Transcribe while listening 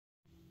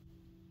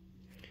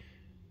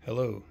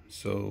Hello,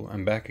 so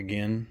I'm back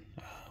again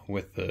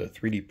with the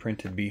 3D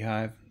printed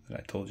beehive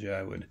that I told you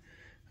I would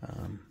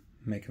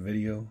make a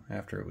video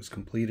after it was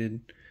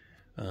completed.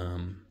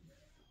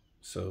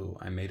 So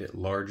I made it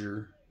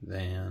larger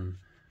than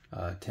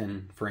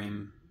 10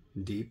 frame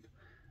deep.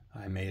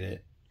 I made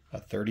it a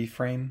 30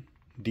 frame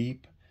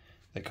deep.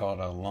 They call it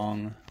a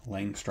long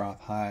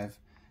Langstroth hive.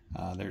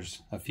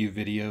 There's a few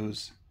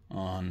videos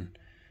on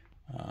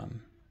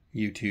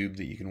YouTube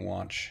that you can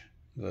watch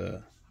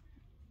the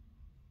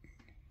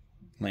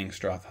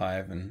Langstroth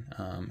hive and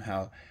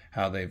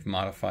how they've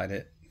modified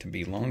it to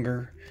be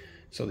longer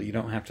so that you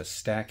don't have to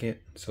stack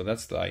it. So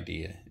that's the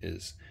idea,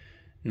 is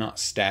not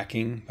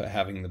stacking, but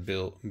having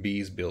the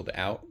bees build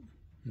out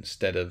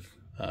instead of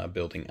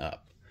building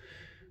up.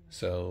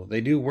 So they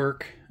do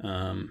work,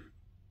 and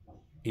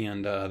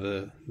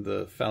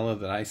the fella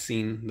that I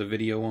seen the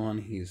video on,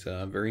 he's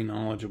very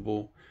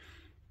knowledgeable.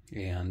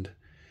 And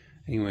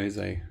anyways,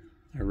 I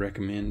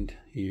recommend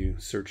you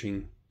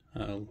searching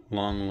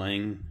long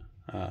Lang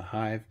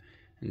hive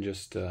and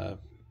just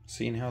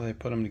seeing how they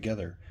put them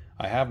together.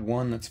 I have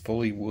one that's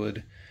fully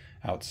wood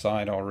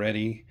outside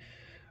already,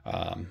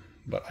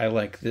 but I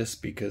like this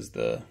because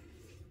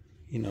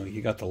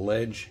you got the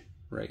ledge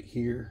right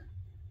here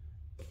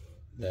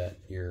that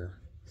your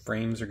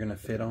frames are going to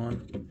fit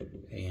on,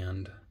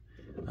 and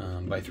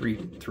by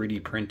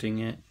 3D printing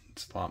it,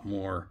 it's a lot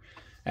more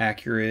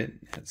accurate.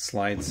 It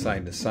slides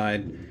side to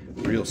side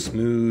real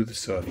smooth,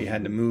 so if you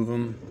had to move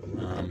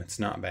them, it's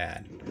not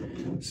bad.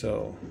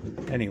 So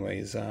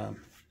anyways,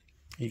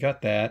 you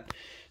got that.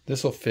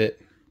 This will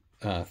fit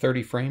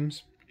 30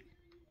 frames.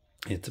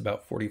 It's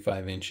about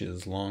 45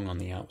 inches long on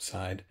the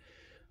outside.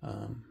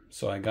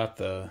 So I got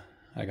the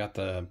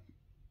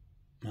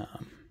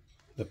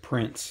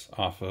prints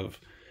off of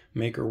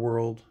Maker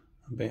World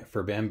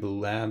for Bambu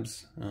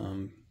Labs.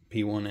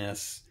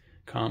 P1S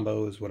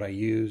combo is what I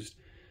used.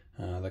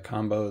 The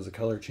combo is a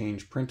color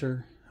change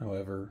printer.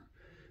 However,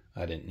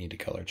 I didn't need a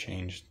color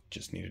change,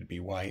 just needed to be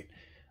white.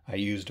 I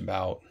used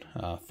about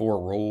 4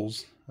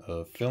 rolls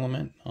of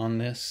filament on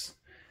this,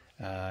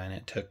 and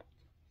it took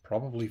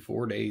probably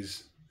 4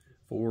 days,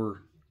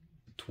 4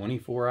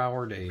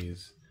 24-hour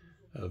days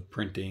of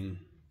printing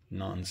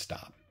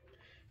non-stop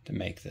to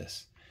make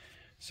this.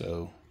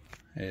 So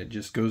it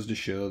just goes to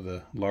show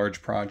the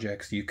large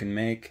projects you can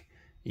make.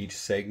 Each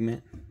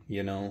segment,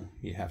 you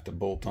have to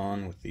bolt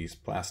on with these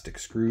plastic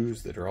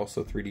screws that are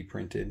also 3D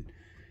printed.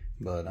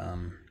 But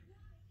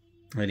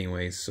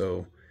anyways,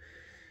 so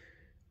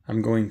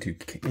I'm going to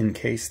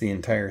encase the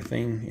entire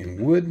thing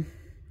in wood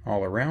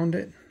all around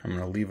it. I'm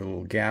going to leave a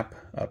little gap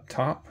up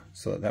top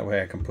so that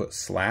way I can put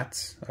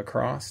slats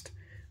across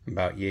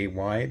about yay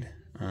wide.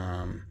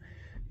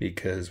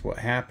 Because what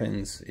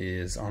happens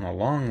is on a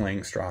long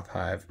Langstroth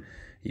hive,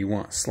 you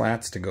want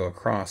slats to go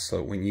across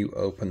so when you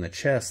open the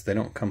chest, they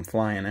don't come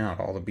flying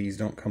out. All the bees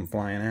don't come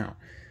flying out.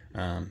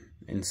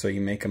 And so you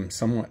make them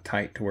somewhat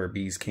tight to where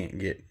bees can't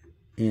get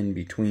in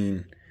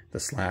between the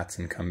slats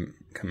and come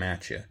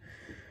at you.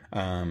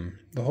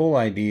 The whole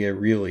idea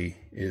really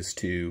is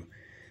to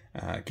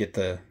get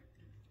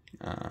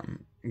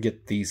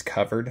these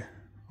covered.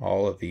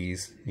 All of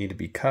these need to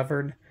be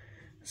covered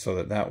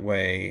so that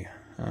way,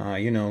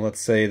 let's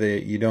say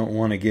that you don't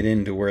want to get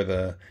into where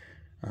the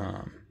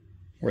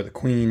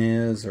queen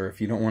is, or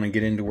if you don't want to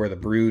get into where the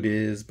brood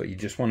is, but you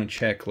just want to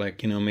check,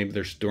 like, maybe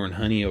they're storing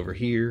honey over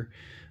here.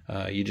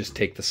 You just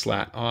take the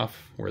slat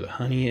off where the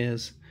honey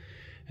is,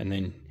 and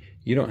then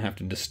you don't have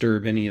to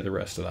disturb any of the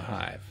rest of the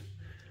hive.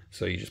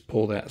 So you just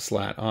pull that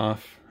slat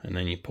off, and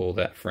then you pull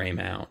that frame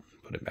out,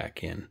 put it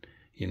back in,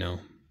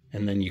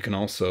 and then you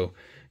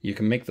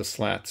can make the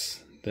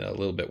slats a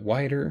little bit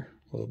wider,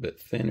 a little bit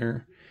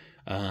thinner,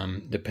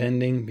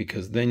 depending,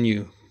 because then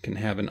you can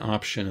have an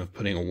option of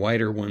putting a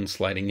wider one,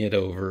 sliding it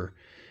over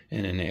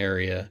in an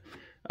area,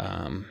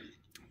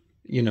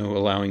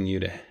 allowing you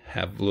to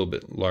have a little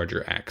bit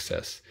larger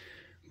access.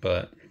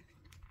 But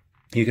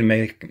you can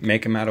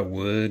make them out of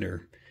wood,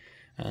 or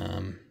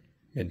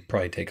it'd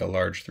probably take a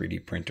large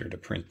 3D printer to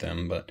print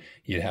them, but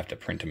you'd have to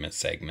print them as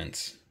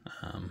segments.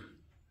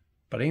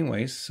 But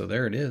anyways, so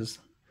there it is,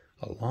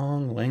 a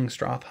long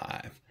Langstroth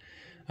hive.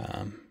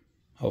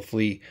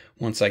 Hopefully,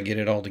 once I get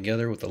it all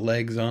together with the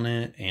legs on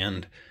it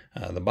and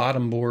the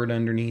bottom board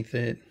underneath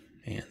it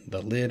and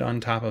the lid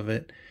on top of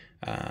it,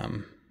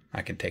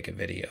 I could take a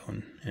video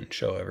and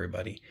show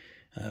everybody.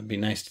 It'd be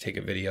nice to take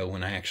a video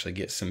when I actually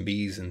get some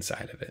bees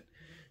inside of it.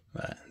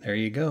 But there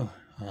you go.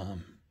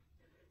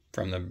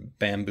 From the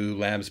Bambu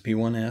Labs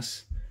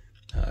P1S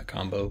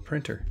combo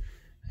printer.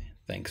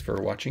 Thanks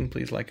for watching.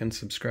 Please like and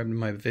subscribe to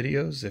my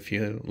videos if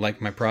you like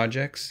my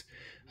projects.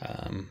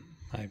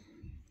 I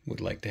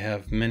would like to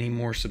have many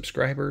more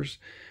subscribers.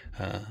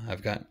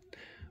 I've got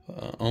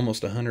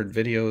almost 100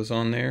 videos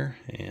on there,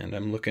 and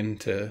I'm looking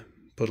to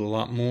put a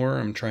lot more.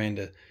 I'm trying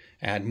to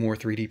add more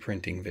 3D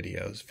printing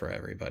videos for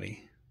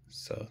everybody.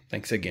 So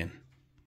thanks again.